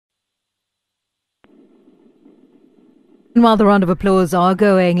And while the round of applause are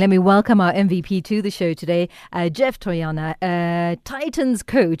going, let me welcome our MVP to the show today, Geoff Toyana, Titans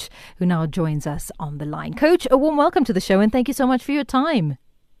coach, who now joins us on the line. Coach, a warm welcome to the show and thank you so much for your time.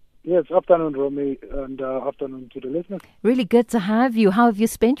 Yes, afternoon, Romy, and afternoon to the listeners. Really good to have you. How have you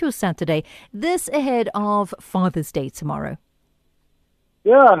spent your Saturday? This ahead of Father's Day tomorrow.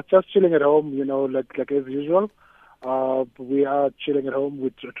 Yeah, just chilling at home, like as usual. We are chilling at home.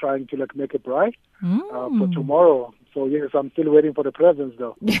 We're trying to make a braai for tomorrow. So yes, I'm still waiting for the presents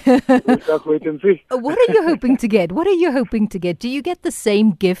though. We'll just wait and see. What are you hoping to get? Do you get the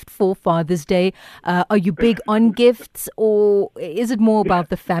same gift for Father's Day? Are you big on gifts, or is it more about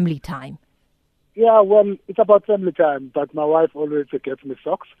the family time? Yeah, well, it's about family time, but my wife always gets me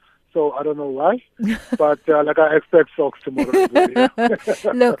socks. So I don't know why, but I expect socks tomorrow as well,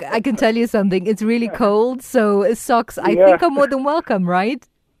 yeah. Look, I can tell you something. It's really cold, so socks, I think, are more than welcome, right?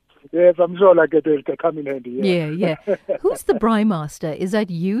 Yes, I'm sure they come in handy. Yeah. Who's the braai master? Is that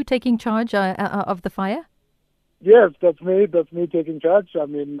you taking charge of the fire? Yes, that's me. That's me taking charge. I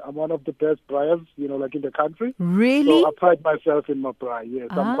mean, I'm one of the best braaiers, in the country. Really? So I pride myself in my braai. Yes,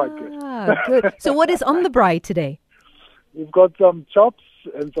 I'm quite good. Good. So what is on the braai today? We've got some chops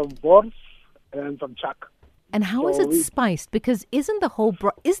and some wors and some chuck. And how is it spiced? Because isn't the whole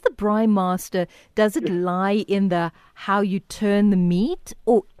is the braai master, does it lie in the how you turn the meat,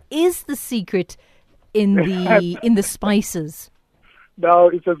 or is the secret in the spices? No,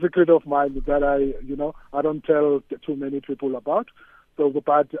 it's a secret of mine that I don't tell too many people about. So,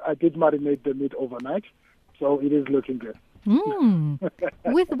 but I did marinate the meat overnight, so it is looking good.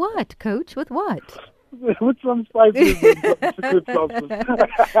 With what, Coach? With what? With some spices and some secret sauces.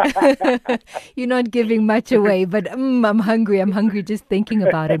 You're not giving much away, but I'm hungry. I'm hungry just thinking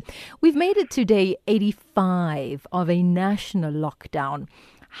about it. We've made it to day 85 of a national lockdown.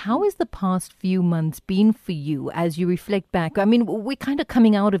 How has the past few months been for you as you reflect back? I mean, we're kind of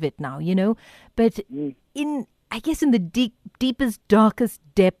coming out of it now, but in the deepest, darkest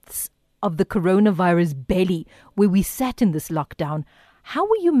depths of the coronavirus belly where we sat in this lockdown, how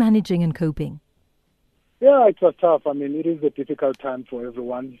were you managing and coping? Yeah, it was tough. I mean, it is a difficult time for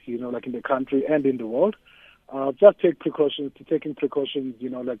everyone, in the country and in the world. Just taking precautions,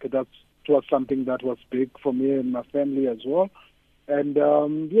 that was something that was big for me and my family as well. And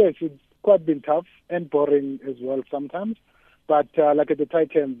yes, it's quite been tough and boring as well sometimes. But at the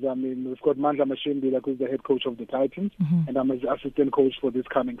Titans, I mean, we've got Mandla Mashimbi, who's the head coach of the Titans, and I'm his assistant coach for this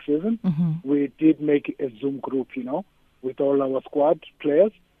coming season. We did make a Zoom group, with all our squad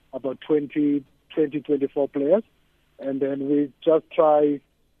players, about 24 players. And then we just try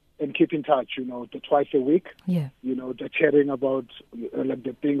and keep in touch, twice a week. Yeah. Just chatting about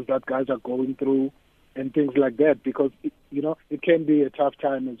the things that guys are going through and things like that, because it can be a tough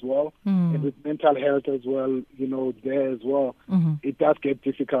time as well, and with mental health as well, there as well, it does get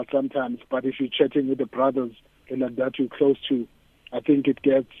difficult sometimes. But if you're chatting with the brothers and that you're close to, I think it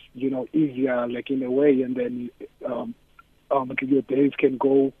gets easier, in a way, and then your days can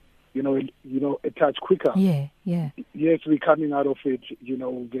go a touch quicker. Yeah. Yes, we're coming out of it,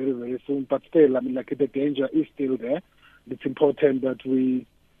 very, very soon. But still, I mean, the danger is still there. It's important that we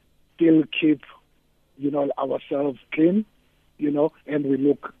still keep ourselves clean, and we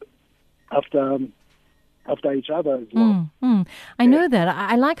look after each other as well. I know that.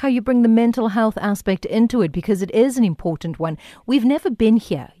 I like how you bring the mental health aspect into it, because it is an important one. We've never been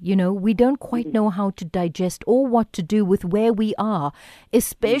here, we don't quite know how to digest or what to do with where we are,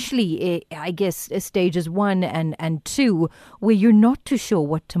 especially, I guess, stages 1 and 2, where you're not too sure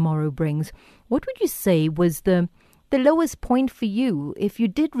what tomorrow brings. What would you say was the lowest point for you, if you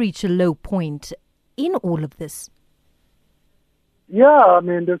did reach a low point in all of this? Yeah, I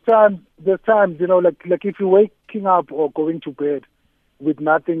mean, there's times, if you're waking up or going to bed with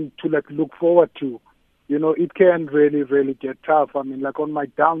nothing to look forward to, it can really, really get tough. I mean, on my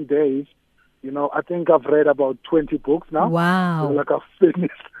down days, I think I've read about 20 books now. Wow. I've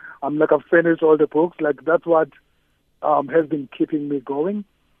finished all the books. That's what has been keeping me going.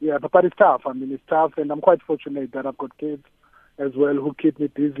 Yeah, but it's tough. I mean, it's tough, and I'm quite fortunate that I've got kids as well who keep me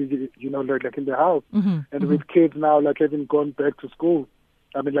busy, in the house. And with kids now, having gone back to school,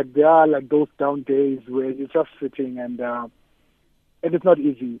 I mean, there are those down days where you're just sitting and it's not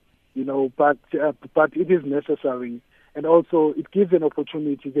easy, but it is necessary. And also it gives an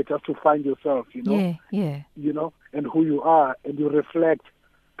opportunity just to find yourself, Yeah. And who you are, and you reflect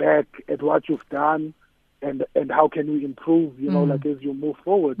back at what you've done and how can you improve, as you move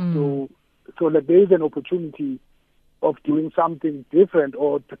forward. So there is an opportunity of doing something different,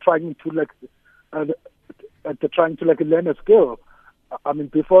 or trying to learn a skill. I mean,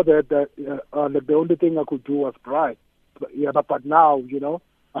 before that, the only thing I could do was braai. but now,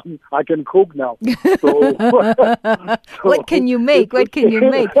 I can cook now. So, What can you make? What can you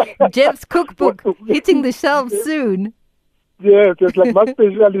make? Geoff's cookbook hitting the shelves soon. Yes, it's like my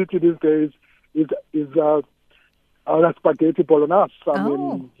specialty these days is spaghetti bolognese. I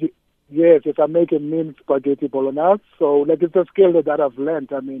mean, yes, I make a mean spaghetti bolognese. So, like, it's a skill that I've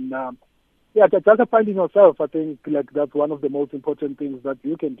learned. I mean, just finding yourself, I think, like, that's one of the most important things that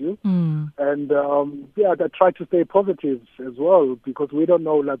you can do. And, I try to stay positive as well, because we don't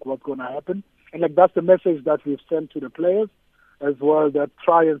know, like, what's going to happen. And, like, that's the message that we've sent to the players as well, that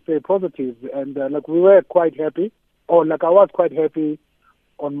try and stay positive. And, we were quite happy, I was quite happy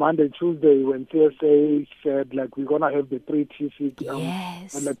on Monday, Tuesday, when CSA said, like, we're going to have the 3 TC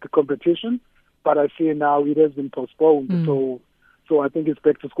and, like, the competition. But I see now it has been postponed. So I think it's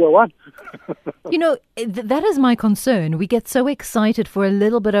back to square one. That is my concern. We get so excited for a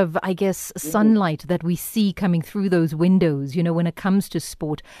little bit of, I guess, sunlight that we see coming through those windows, when it comes to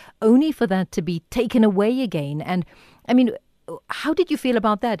sport, only for that to be taken away again. And, I mean, how did you feel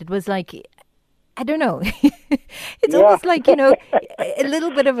about that? It was like, I don't know. It's almost like, a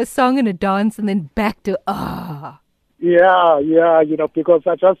little bit of a song and a dance and then back to, Yeah, because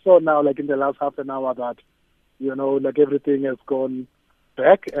I just saw now, like, in the last half an hour that, like, everything has gone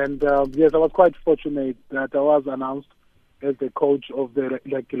back. And yes, I was quite fortunate that I was announced as the coach of the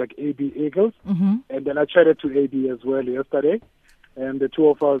like AB Eagles. And then I chatted to AB as well yesterday, and the two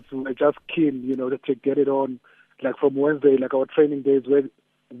of us were just keen, to get it on, like, from Wednesday, like, our training days were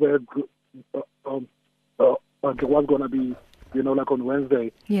was gonna be, like, on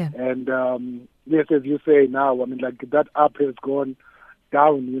Wednesday. Yeah. And yes, as you say now, I mean, like, that app has gone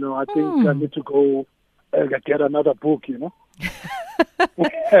down. I think I need to go get another book, and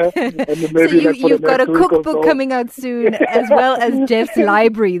maybe, so you've got a cookbook coming out soon, as well as Geoff's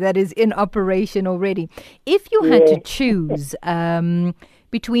library that is in operation already. If you had to choose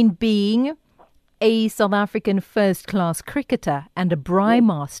between being a South African first-class cricketer and a braai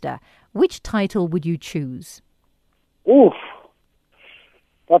master, which title would you choose? Oof.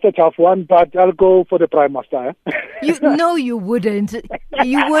 That's a tough one, but I'll go for the Prime Master. No, you wouldn't.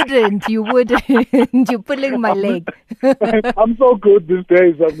 You wouldn't. You're pulling my leg. I'm so good these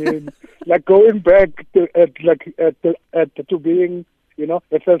days. I mean, like, going back to being,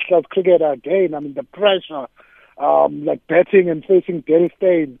 a first-class cricketer again. I mean, the pressure, like, batting and facing Dale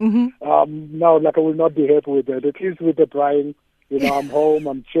Steyn. No, like, I will not be happy with that. At least with the Prime, I'm home,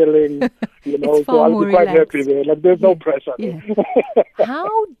 I'm chilling, so I'll be quite happy there. Like, there's no pressure there.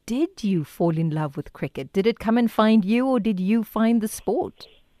 How did you fall in love with cricket? Did it come and find you, or did you find the sport?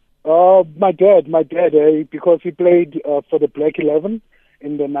 My dad, because he played for the Black 11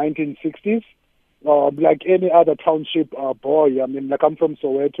 in the 1960s. Like any other township boy, I mean, like, I'm from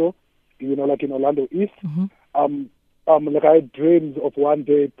Soweto, like in Orlando East. Like, I had dreams of one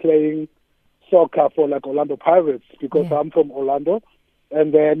day playing soccer for, like, Orlando Pirates, because I'm from Orlando.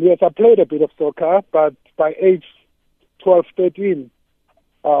 And then, yes, I played a bit of soccer, but by age 12, 13,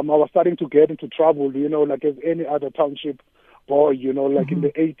 I was starting to get into trouble, like as any other township boy, like in the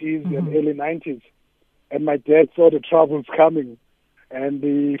 80s and early 90s. And my dad saw the troubles coming, and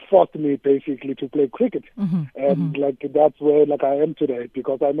he forced me basically to play cricket. And like, that's where, like, I am today,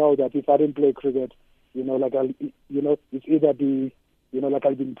 because I know that if I didn't play cricket, like, I'll, it's either be, like,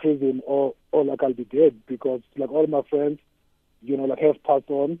 I'll be in prison or like I'll be dead, because, like, all my friends, like, have passed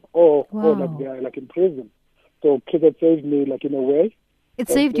on or like they're, like, in prison. So cricket saved me, like, in a way. It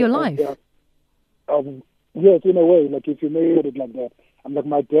saved your life? Yes, in a way, like, if you made it like that. And, like,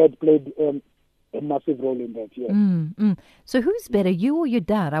 my dad played a massive role in that, yes. So who's better, you or your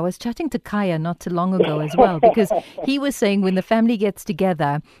dad? I was chatting to Kaya not too long ago as well, because he was saying when the family gets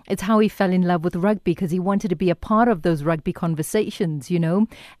together, it's how he fell in love with rugby, because he wanted to be a part of those rugby conversations,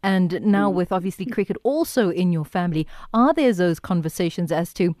 And now with, obviously, cricket also in your family, are there those conversations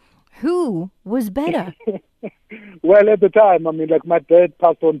as to who was better? Well, at the time, I mean, like, my dad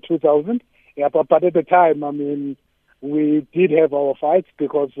passed on 2000, but at the time, I mean, we did have our fights,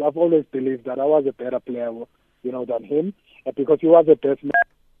 because I've always believed that I was a better player, than him, because he was the best man,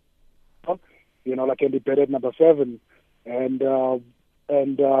 like, and he batted number 7. And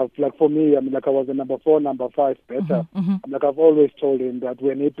like, for me, I mean, like, I was a number 4, number 5 better. Like, I've always told him that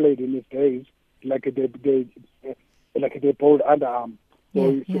when he played in his days, like, they bowled underarm.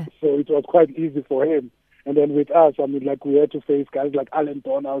 So it was quite easy for him. And then with us, I mean, like, we had to face guys like Alan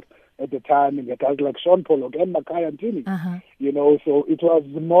Donald at the time, and guys like Sean Pollock and Makai Antini, so it was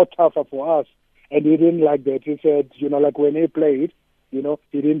more tougher for us. And he didn't like that. He said, like, when he played, he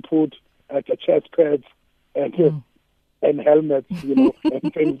didn't put chest pads and helmets,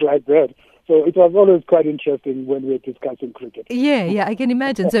 and things like that. So it was always quite interesting when we were discussing cricket. Yeah, I can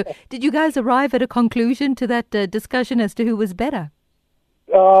imagine. So did you guys arrive at a conclusion to that discussion as to who was better?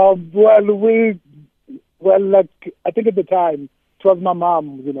 Like I think at the time it was my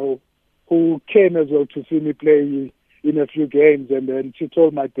mom, who came as well to see me play in a few games, and then she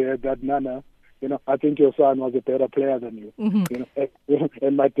told my dad that Nana, I think your son was a better player than you. Mm-hmm.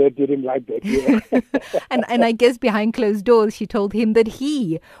 And my dad didn't like that. Yeah. and I guess behind closed doors, she told him that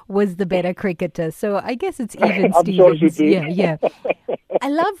he was the better cricketer. So I guess it's even I'm sure she Stevens. did. Yeah. I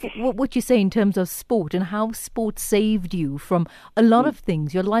love what you say in terms of sport and how sport saved you from a lot of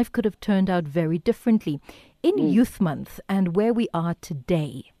things. Your life could have turned out very differently. In Youth Month and where we are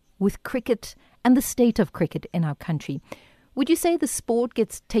today with cricket and the state of cricket in our country, would you say the sport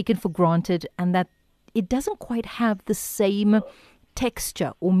gets taken for granted and that it doesn't quite have the same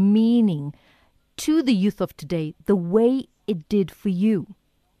texture or meaning to the youth of today the way it did for you?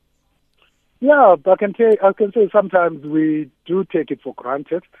 Yeah, I can say sometimes we do take it for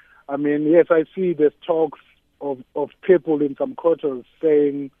granted. I mean, yes, I see there's talks of people in some quarters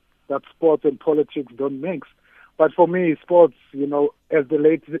saying that sports and politics don't mix. But for me, sports, as the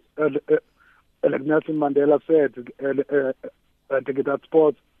late like Nelson Mandela said, I think that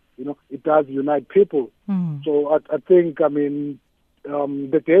sports, it does unite people. So I think,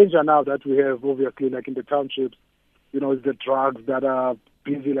 the danger now that we have, obviously, like in the townships, is the drugs that are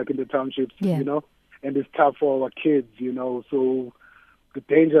busy, like in the townships, and it's tough for our kids, So the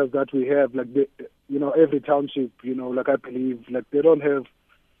dangers that we have, like, every township, like I believe, like they don't have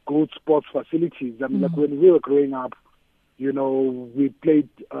good sports facilities. I mean, like when we were growing up, we played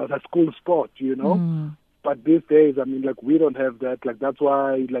the school sport, But these days, I mean, like we don't have that. Like that's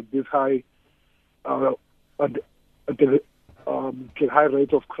why, like this high, high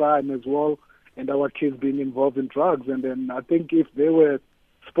rate of crime as well, and our kids being involved in drugs. And then I think if there were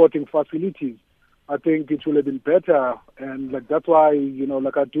sporting facilities, I think it would have been better. And like that's why,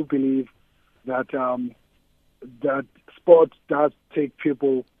 like I do believe that that sport does take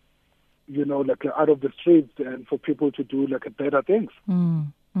people, like out of the streets and for people to do like better things.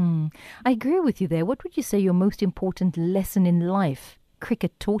 I agree with you there. What would you say your most important lesson in life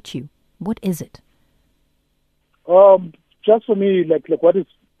cricket taught you? What is it? Just for me, like what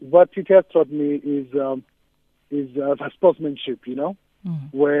it has taught me is sportsmanship.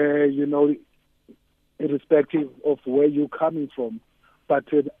 Where irrespective of where you're coming from,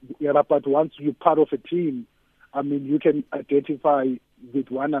 but once you're part of a team, I mean, you can identify with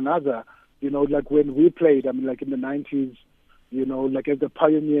one another. Like when we played, I mean, like in the 90s, like as the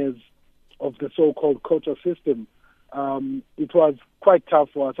pioneers of the so-called quota system, it was quite tough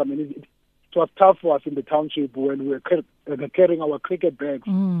for us. I mean, it was tough for us in the township when we were carrying our cricket bags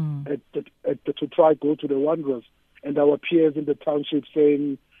to try go to the Wanderers, and our peers in the township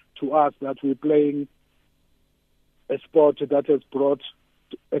saying to us that we're playing a sport that has brought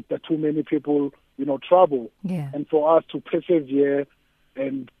too many people, trouble. Yeah. And for us to persevere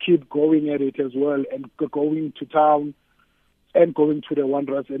and keep going at it as well, and going to town and going to the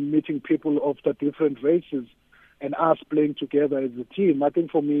Wanderers and meeting people of the different races and us playing together as a team. I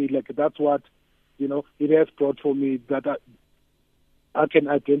think for me, like that's what, it has brought for me, that I can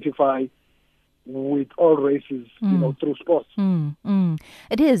identify with all races, through sports.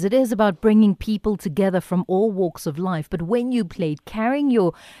 It is about bringing people together from all walks of life. But when you played, carrying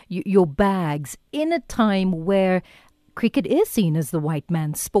your bags in a time where cricket is seen as the white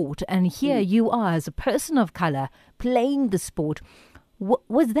man's sport, and here you are as a person of color playing the sport,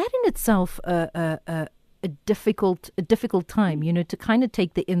 was that in itself a difficult time, to kind of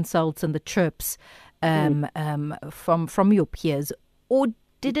take the insults and the chirps from your peers, or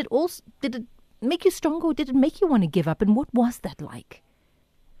did it make you stronger, or did it make you want to give up? And what was that like?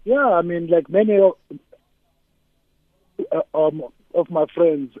 Yeah, I mean, like many of my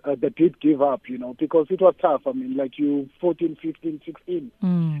friends that did give up, because it was tough. I mean, like you 14, 15, 16,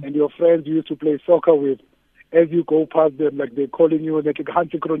 and your friends you used to play soccer with, as you go past them, like they're calling you like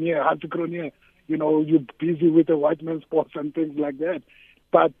Hanti Cronier, you're busy with the white man's sports and things like that.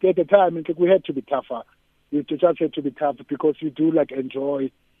 But at the time, we had to be tougher. You just had to be tough because you do like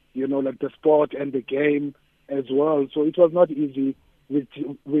enjoy, like the sport and the game as well. So it was not easy. We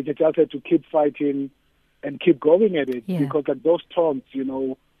just had to keep fighting and keep going at it, because like those taunts,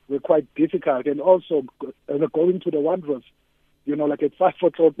 were quite difficult. And also going to the Wanderers, like at 5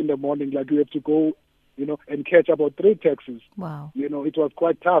 o'clock in the morning, like you have to go, and catch about 3 taxis. Wow. It was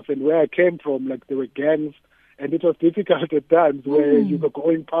quite tough. And where I came from, like there were gangs, and it was difficult at times where you were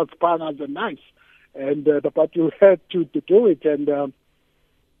going past pangas and knives, and but you had to do it and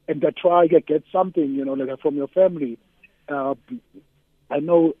try to get something, like from your family. I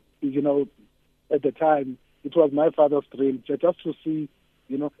know at the time, it was my father's dream just to see,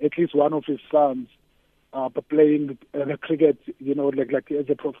 at least one of his sons playing cricket, like as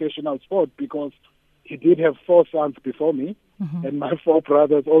a professional sport, because he did have 4 sons before me, and my 4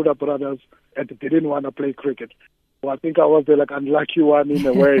 brothers, older brothers, and didn't want to play cricket. So I think I was the unlucky one in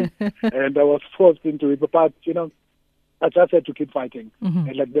a way, and I was forced into it. But I just had to keep fighting,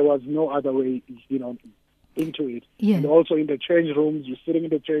 and there was no other way, into it. Yeah. And also in the change rooms, you're sitting in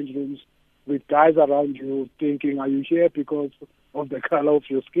the change rooms with guys around you thinking, are you here because of the color of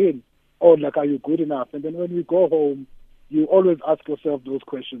your skin? Or are you good enough? And then when you go home, you always ask yourself those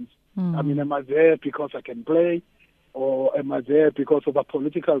questions. I mean, am I there because I can play? Or am I there because of a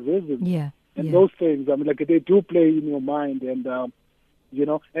political reason? Yeah. And those things, they do play in your mind, and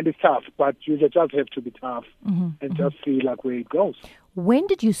and it's tough, but you just have to be tough and just see where it goes. When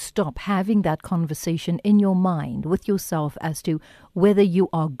did you stop having that conversation in your mind with yourself as to whether you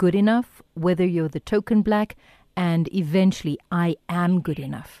are good enough, whether you're the token black, and eventually I am good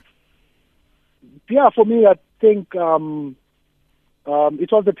enough? Yeah, for me, I think it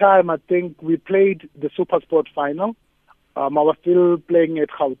was the time, I think we played the Supersport final. I was still playing at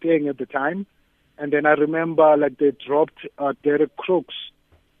Gauteng at the time. And then I remember they dropped Derek Crooks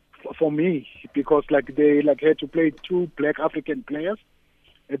for me because they had to play 2 black African players.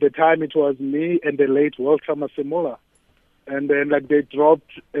 At the time it was me and the late Walter Masemola. And then they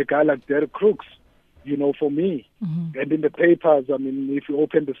dropped a guy like Derek Crooks, for me. And in the papers, if you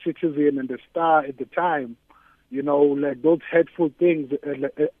open the Citizen and the Star at the time, those hateful things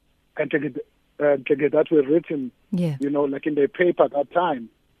that were written, in the paper at that time.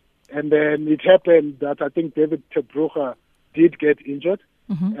 And then it happened that I think David Tebrucha did get injured,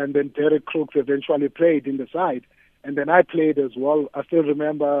 and then Derek Crooks eventually played in the side. And then I played as well. I still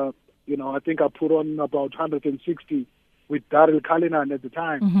remember, I think I put on about 160 with Daryl Cullinan at the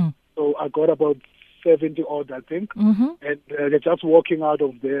time. So I got about 70 odd, I think. And just walking out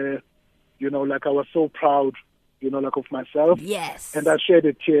of there, I was so proud, of myself. Yes. And I shed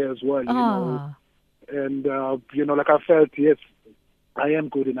a tear as well, And, I felt, yes, I am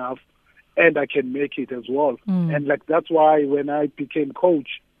good enough and I can make it as well. And that's why when I became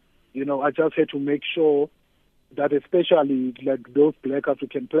coach, I just had to make sure that especially those black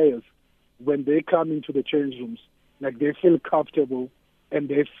African players, when they come into the change rooms, they feel comfortable and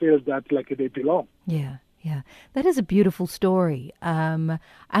they feel that they belong. Yeah. Yeah, that is a beautiful story. I'm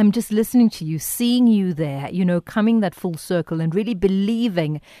just listening to you, seeing you there, coming that full circle and really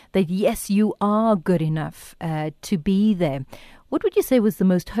believing that, yes, you are good enough to be there. What would you say was the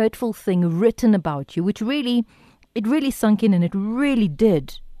most hurtful thing written about you, which really sunk in and it really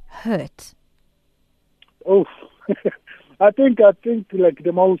did hurt? Oh, I think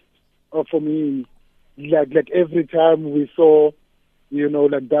the most for me, every time we saw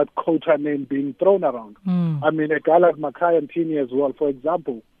that quota name being thrown around. A guy like Makai Antini as well, for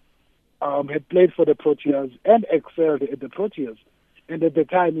example, had played for the Proteas and excelled at the Proteas. And at the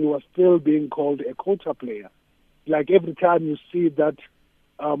time, he was still being called a quota player. Every time you see that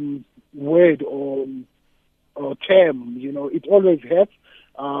word or term, it always hurts.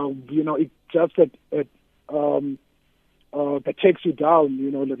 It just that takes you down,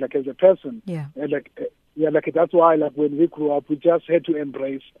 as a person. Yeah. And that's why when we grew up, we just had to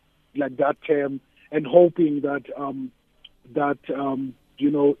embrace that term and hoping that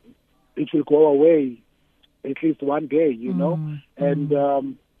it will go away at least one day, And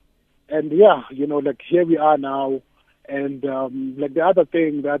here we are now. And the other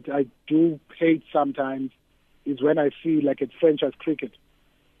thing that I do hate sometimes is when I see at franchise cricket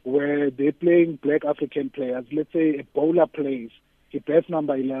where they're playing black African players. Let's say a bowler plays, he bats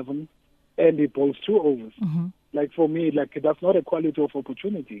number 11 and he bowls 2 overs. For me, that's not a quality of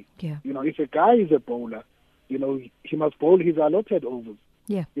opportunity. Yeah. If a guy is a bowler, he must bowl his allotted overs.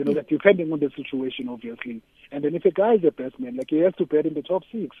 Yeah. Depending on the situation, obviously. And then if a guy is a batsman, he has to bat in the top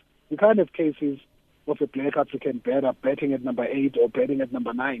 6. You can't have cases of a black African batter batting at number 8 or batting at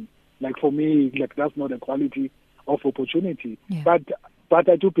number 9. For me, that's not a quality of opportunity. Yeah. But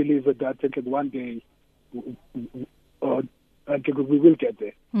I do believe that one day we will get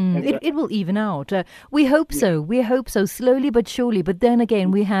there. It will even out. We hope so. We hope so, slowly but surely. But then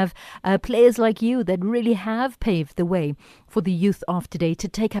again, we have players like you that really have paved the way for the youth of today to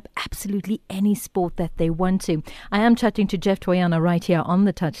take up absolutely any sport that they want to. I am chatting to Geoff Toyana right here on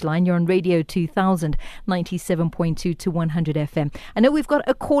the touchline. You're on Radio 2000, 97.2 to 100 FM. I know we've got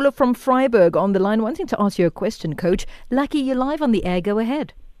a caller from Freiburg on the line wanting to ask you a question, Coach. Lucky, you're live on the air. Go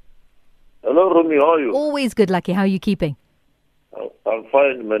ahead. Hello, Rumi. How are you? Always good, Lucky. How are you keeping? I'm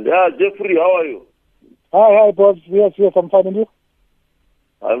fine, man. Yeah, Jeffrey, how are you? Hi, boss. Yes, I'm fine. And you?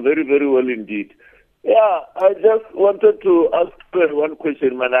 I'm very, very well indeed. Yeah, I just wanted to ask you one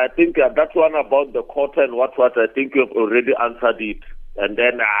question, man. I think that one about the quarter and what, I think you've already answered it. And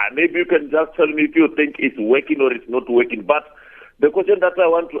then maybe you can just tell me if you think it's working or it's not working. But the question that I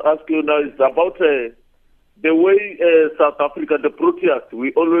want to ask you now is about the way South Africa, the Proteas,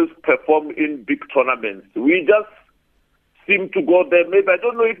 we always perform in big tournaments. We just seem to go there. Maybe I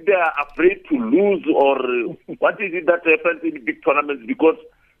don't know if they are afraid to lose or what is it that happens in big tournaments because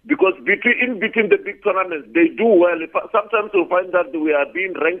between the big tournaments they do well. Sometimes you find that we are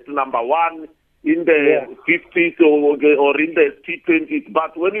being ranked number one in the 50s or in the T20s,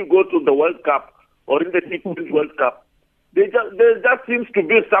 but when you go to the World Cup or in the T20 World Cup, there just seems to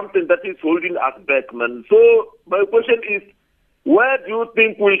be something that is holding us back, man. So my question is, where do you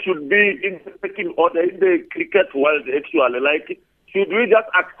think we should be in the pecking order in the cricket world actually? Like, should we just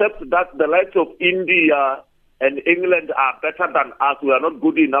accept that the likes of India and England are better than us? We are not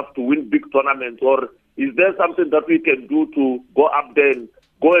good enough to win big tournaments, or is there something that we can do to go up there and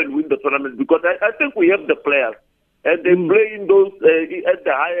go and win the tournament? Because I think we have the players. And they play in those at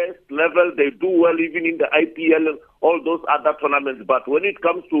the highest level. They do well even in the IPL and all those other tournaments. But when it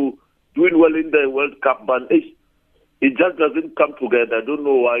comes to doing well in the World Cup, it just doesn't come together. I don't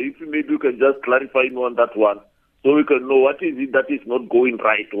know why. If maybe you can just clarify on that one, so we can know what is it that is not going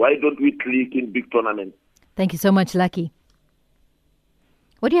right. Why don't we click in big tournaments? Thank you so much, Lucky.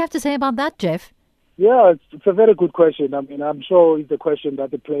 What do you have to say about that, Geoff? Yeah, it's a very good question. I mean, I'm sure it's a question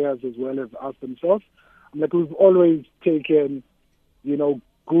that the players as well have asked themselves. Like, we've always taken,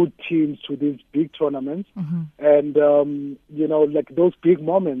 good teams to these big tournaments. And, like those big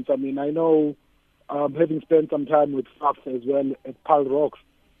moments. I mean, I know, having spent some time with Faf as well at Pal Rocks,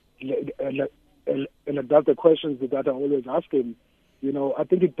 and that's the questions that I always ask him. I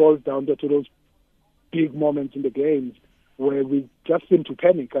think it boils down to those big moments in the games where we just seem to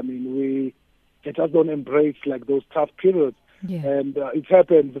panic. I mean, we just don't embrace like those tough periods. Yeah. And it's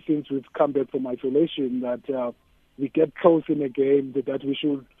happened since we've come back from isolation that we get close in a game that we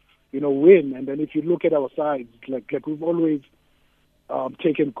should, win. And then if you look at our sides, like we've always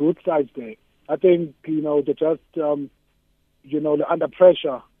taken good sides there. I think, they just, under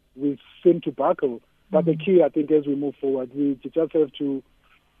pressure, we seem to buckle. But the key, I think, as we move forward, we just have to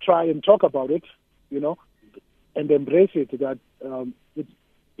try and talk about it, and embrace it, that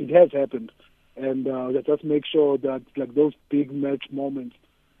it has happened. And just make sure that, like, those big match moments,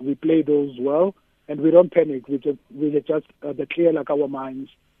 we play those well, and we don't panic. We just clear like our minds,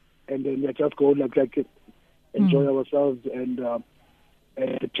 and then we just go like enjoy ourselves and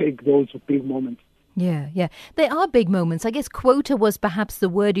take those big moments. Yeah. They are big moments. I guess quota was perhaps the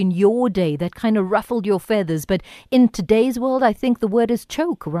word in your day that kind of ruffled your feathers, but in today's world, I think the word is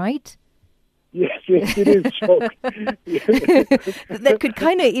choke, right? Yes, it is choke. That could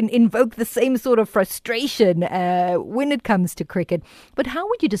kind of invoke the same sort of frustration when it comes to cricket. But how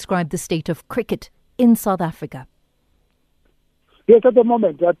would you describe the state of cricket in South Africa? Yes, at the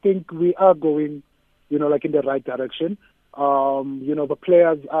moment, I think we are going, like in the right direction. The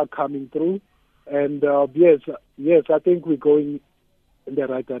players are coming through. And yes, I think we're going in the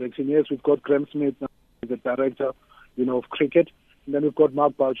right direction. Yes, we've got Graham Smith, the director, of cricket. And then we've got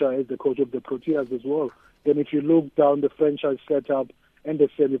Mark Boucher as the coach of the Proteas as well. Then if you look down the franchise setup and the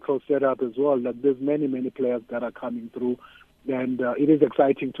semi-pro setup as well, like there's many, many players that are coming through. And it is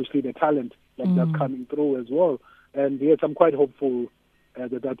exciting to see the talent that's coming through as well. And yes, I'm quite hopeful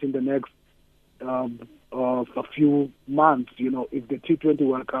that in the next a few months, if the T20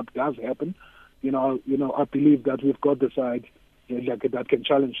 World Cup does happen, I believe that we've got the side that can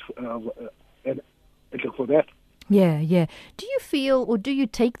challenge for that. Yeah. Do you feel, or do you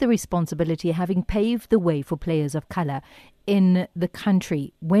take the responsibility, having paved the way for players of colour in the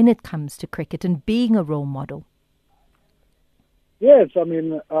country when it comes to cricket and being a role model? Yes, I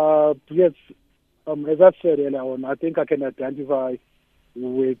mean, yes. As I said earlier on, I think I can identify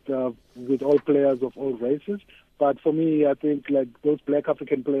with all players of all races. But for me, I think like those Black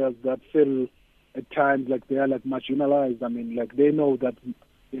African players that feel at times like they are like marginalized. I mean, like they know that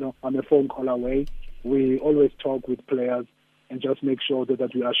I'm a phone call away. We always talk with players and just make sure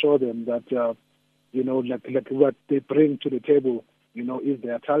that we assure them that, like what they bring to the table, is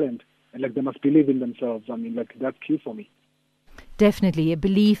their talent. And like they must believe in themselves. I mean, like that's key for me. Definitely, a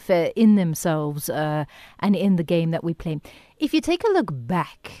belief in themselves and in the game that we play. If you take a look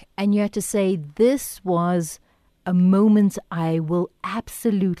back and you had to say this was a moment I will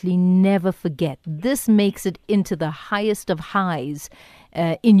absolutely never forget, this makes it into the highest of highs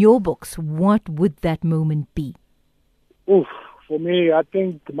in your books, what would that moment be? For me, I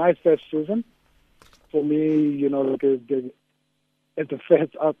think my first season, for me, as the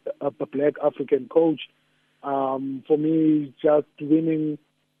first black African coach. For me, just winning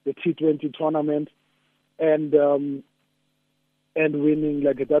the T20 tournament and winning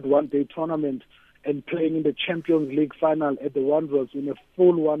like that one-day tournament and playing in the Champions League final at the Wanderers in a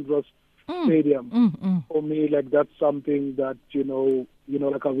full Wanderers stadium. For me, like that's something that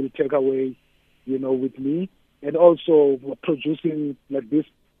like I will take away, with me, and also producing like these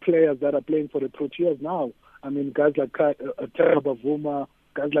players that are playing for the Proteas now. I mean, guys like Tera Bavuma,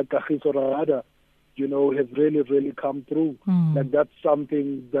 guys like Kagiso Rahada, have really, really come through. Like that's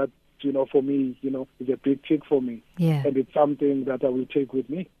something that, for me, is a big tick for me. Yeah. And it's something that I will take with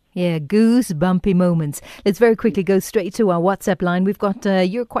me. Yeah, goosebumpy moments. Let's very quickly go straight to our WhatsApp line. We've got,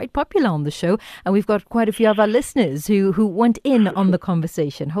 you're quite popular on the show, and we've got quite a few of our listeners who went in on the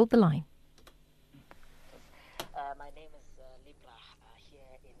conversation. Hold the line. My name is Libra here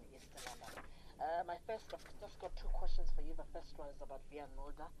in East London. I've just got two questions for you. The first one is about Vian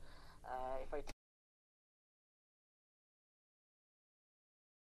Mulder. If I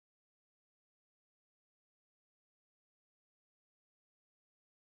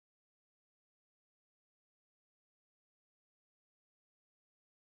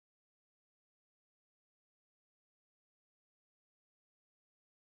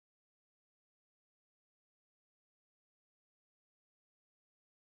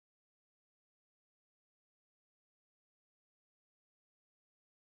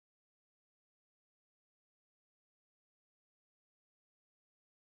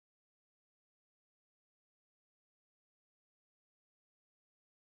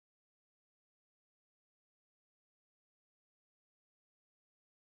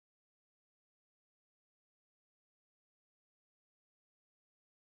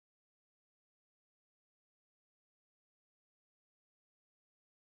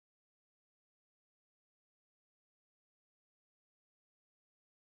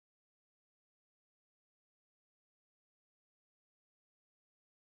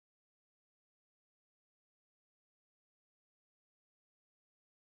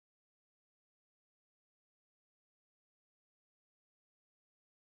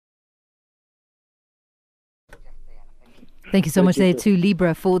Thank you so much there to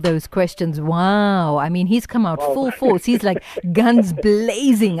Libra for those questions. Wow. I mean, he's come out full force. He's like guns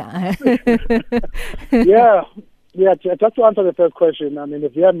blazing. Yeah. Just to answer the first question, I mean,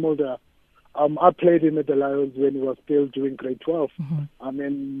 Vian Mulder, I played him at the Lions when he was still doing grade 12. I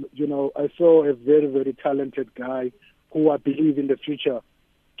mean, I saw a very, very talented guy who I believe in the future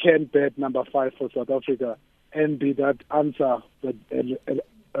can bat number 5 for South Africa and be that answer that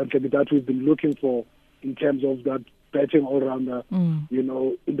we've been looking for in terms of that batting all-rounder,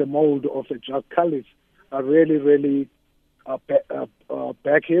 in the mold of a Jack Callis. I really, really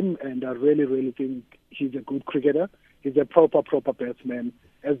back him, and I really, really think he's a good cricketer. He's a proper batsman,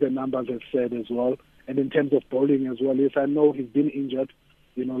 as the numbers have said as well. And in terms of bowling as well, yes, I know he's been injured,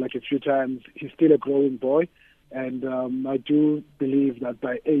 like a few times. He's still a growing boy, and I do believe that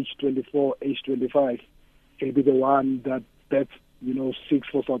by age 24, age 25, he'll be the one that bats, 6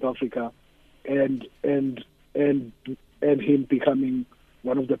 for South Africa, and him becoming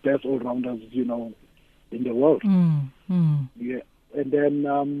one of the best all-rounders, in the world. Yeah. And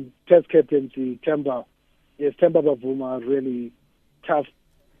then Test captaincy, Temba. Yes, Temba Bavuma, really tough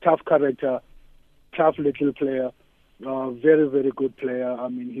character, tough little player, very, very good player. I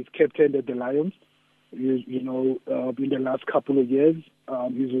mean, he's captained at the Lions, in the last couple of years.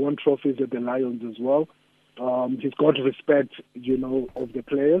 He's won trophies at the Lions as well. He's got respect, of the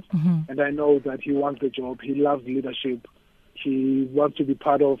players. And I know that he wants the job. He loves leadership. He wants to be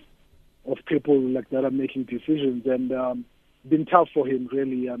part of people like that are making decisions. And been tough for him,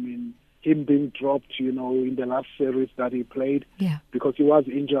 really. I mean, him being dropped, in the last series that he played, because he was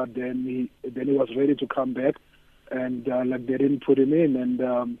injured. Then he was ready to come back, and they didn't put him in. And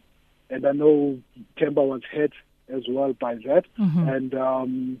I know Temba was hurt as well by that, and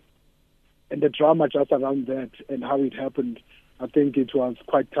the drama just around that and how it happened. I think it was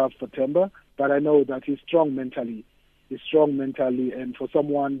quite tough for Temba, but I know that he's strong mentally. And for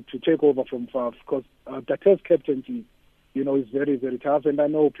someone to take over from Faf, because the Test captaincy, is very, very tough. And I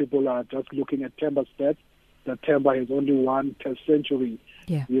know people are just looking at Temba's stats, that Temba has only one Test century.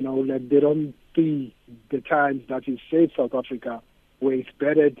 Yeah. They don't see the times that he saved South Africa, where he's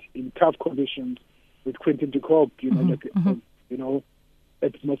batted in tough conditions with Quinton de Kock,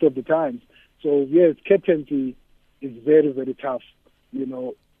 at most of the times. So, yes, captaincy is very, very tough,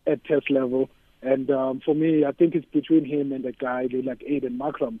 at Test level. And for me, I think it's between him and a guy like Aiden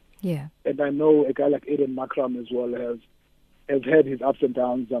Makram. Yeah. And I know a guy like Aiden Makram as well has had his ups and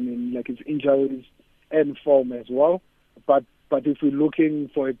downs. I mean, like his injuries and form as well. But But if we're looking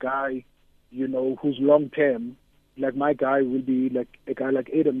for a guy, who's long-term, like my guy will be like a guy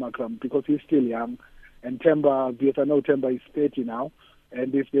like Aiden Makram because he's still young. And Temba, because I know Temba is 30 now.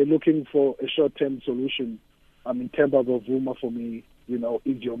 And if they're looking for a short-term solution, Temba Bavuma for me,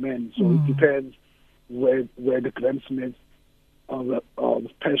 is your man. So it depends where the Graham Smith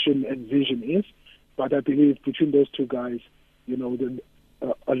passion and vision is. But I believe between those two guys, like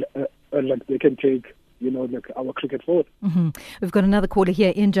they can take, our cricket forward. We've got another caller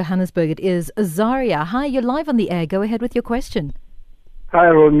here in Johannesburg. It is Azaria. Hi, you're live on the air. Go ahead with your question. Hi,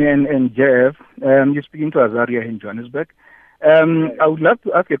 Romy and Geoff. You're speaking to Azaria in Johannesburg. I would love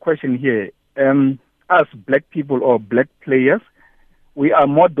to ask a question here. As black people or black players, we are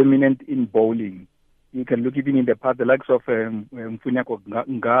more dominant in bowling. You can look even in the past, the likes of Mfunyako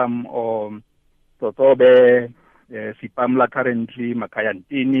Ngam or Totobe, Sipamla currently,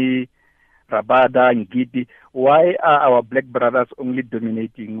 Makayantini, Rabada, Ngidi. Why are our black brothers only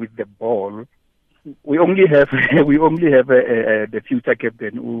dominating with the ball? We only have the future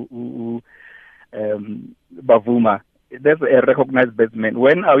captain, Bavuma. That's a recognized batsman.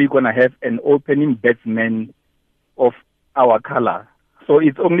 When are we going to have an opening batsman of our color? So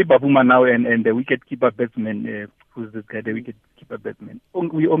it's only Bavuma now and the wicket-keeper batsman. Who's this guy? The wicket-keeper batsman.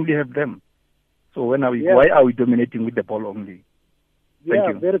 We only have them. So when are we? Why are we dominating with the ball only? Thank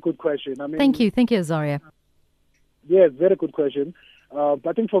you. Very good question. Thank you, Azaria. Yeah, very good question. But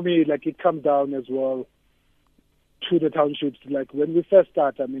I think for me, like it comes down as well to the townships. Like when we first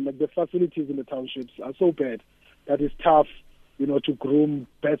start, the facilities in the townships are so bad that it's tough, to groom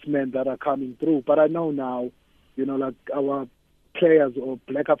batsmen that are coming through. But I know now, like our players or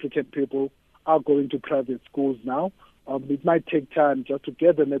black African people are going to private schools now. It might take time just to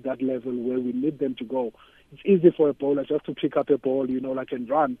get them at that level where we need them to go. It's easy for a bowler just to pick up a ball, and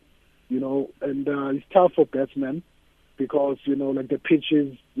run, and it's tough for batsmen because, like the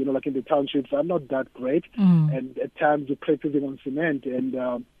pitches, like in the townships are not that great. And at times you're practicing on cement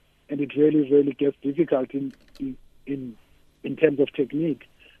and it really, really gets difficult in terms of technique.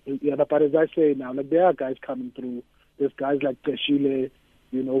 But as I say now, like there are guys coming through. There's guys like Teshile,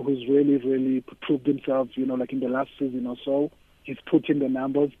 who's really, really proved himself, like in the last season or so. He's put in the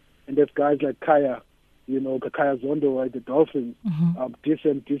numbers. And there's guys like Kaya, Kaya Zondo at the Dolphins,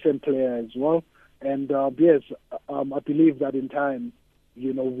 decent player as well. And yes, I believe that in time,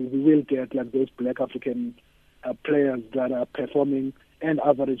 we will get like those black African players that are performing and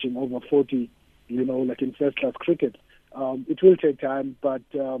averaging over 40, like in first-class cricket. It will take time, but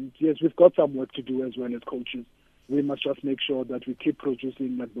yes, we've got some work to do as well as coaches. We must just make sure that we keep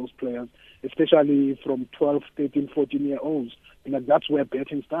producing like those players, especially from 12, 13, 14-year-olds. Like that's where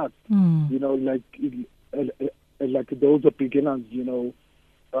betting starts. Like those are beginners.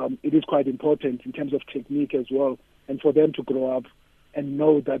 It is quite important in terms of technique as well, and for them to grow up and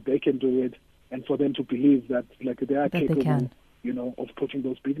know that they can do it, and for them to believe that like they are capable. Of putting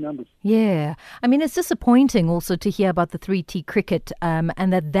those big numbers. Yeah. It's disappointing also to hear about the 3T cricket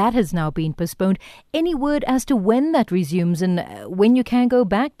and that has now been postponed. Any word as to when that resumes and when you can go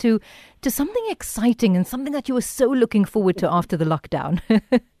back to something exciting and something that you were so looking forward to after the lockdown?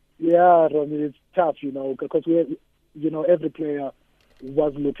 Yeah, Romy, it's tough, because every player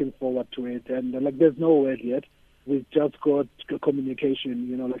was looking forward to it. And like there's no word yet. We've just got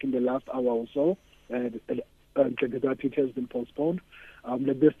communication, like in the last hour or so. That it has been postponed.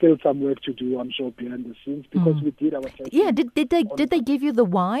 There's still some work to do, I'm sure, behind the scenes because we did our testing. Yeah, did they give you the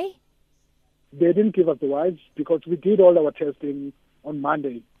why? They didn't give us the whys because we did all our testing on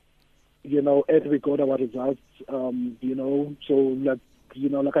Monday. And we got our results. So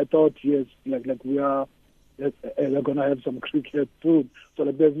like I thought, yes, like we are. We're gonna have some cricket soon. So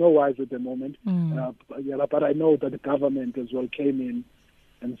there's no whys at the moment. But I know that the government as well came in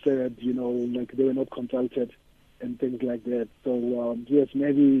and said, like they were not consulted and things like that. So yes,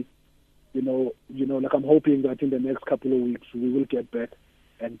 maybe, like I'm hoping that in the next couple of weeks we will get back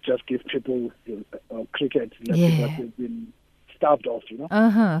and just give people cricket that has been starved off.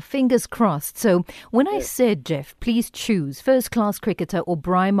 Fingers crossed. So when I said, Geoff, please choose first-class cricketer or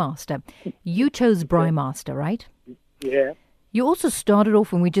Braai Master, you chose Braai Master, right? Yeah. You also started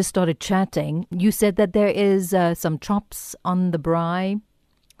off when we just started chatting. You said that there is some chops on the braai.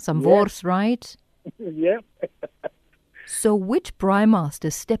 Some wors, right? Yeah. So which Braai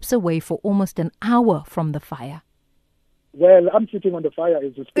Master steps away for almost an hour from the fire? Well, I'm sitting on the fire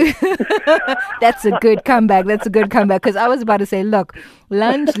as you speak. That's a good comeback. Because I was about to say, look,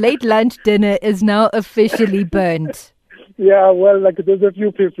 late lunch, dinner is now officially burnt. Yeah, well, like there's a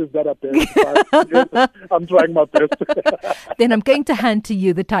few pieces that are burnt. But I'm trying my best. Then I'm going to hand to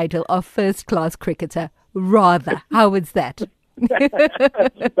you the title of first-class cricketer. Rather, how is that?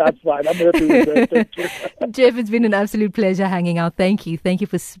 That's fine. I'm happy with that. Thank you. Geoff, it's been an absolute pleasure hanging out. Thank you. Thank you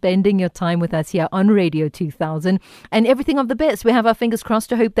for spending your time with us here on Radio 2000 and everything of the best. We have our fingers crossed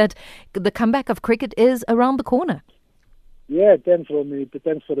to hope that the comeback of cricket is around the corner. Yeah, thanks for me.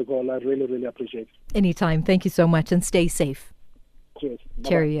 Thanks for the call. I really, really appreciate it. Anytime. Thank you so much and stay safe. Cheers. Bye-bye.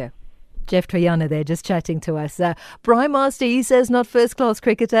 Cheerio. Geoff Toyana there just chatting to us. Brian Master, he says, not first class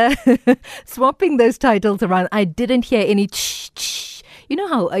cricketer. Swapping those titles around. I didn't hear any ch. You know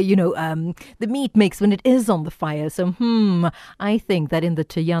how, the meat makes when it is on the fire. So, I think that in the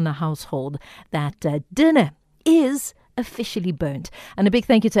Toyana household, that dinner is officially burnt. And a big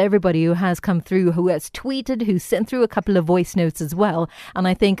thank you to everybody who has come through, who has tweeted, who sent through a couple of voice notes as well. And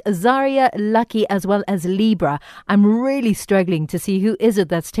I think Azaria, Lucky, as well as Libra, I'm really struggling to see who is it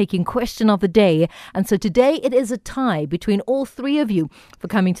that's taking question of the day. And so today it is a tie between all three of you for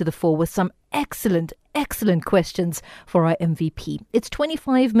coming to the fore with some excellent questions for our MVP. It's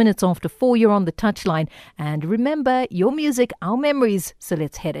 25 minutes after 4. You're on the touchline. And remember, your music, our memories. So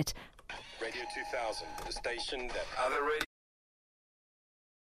let's hit it. Radio 2000, the station that other radio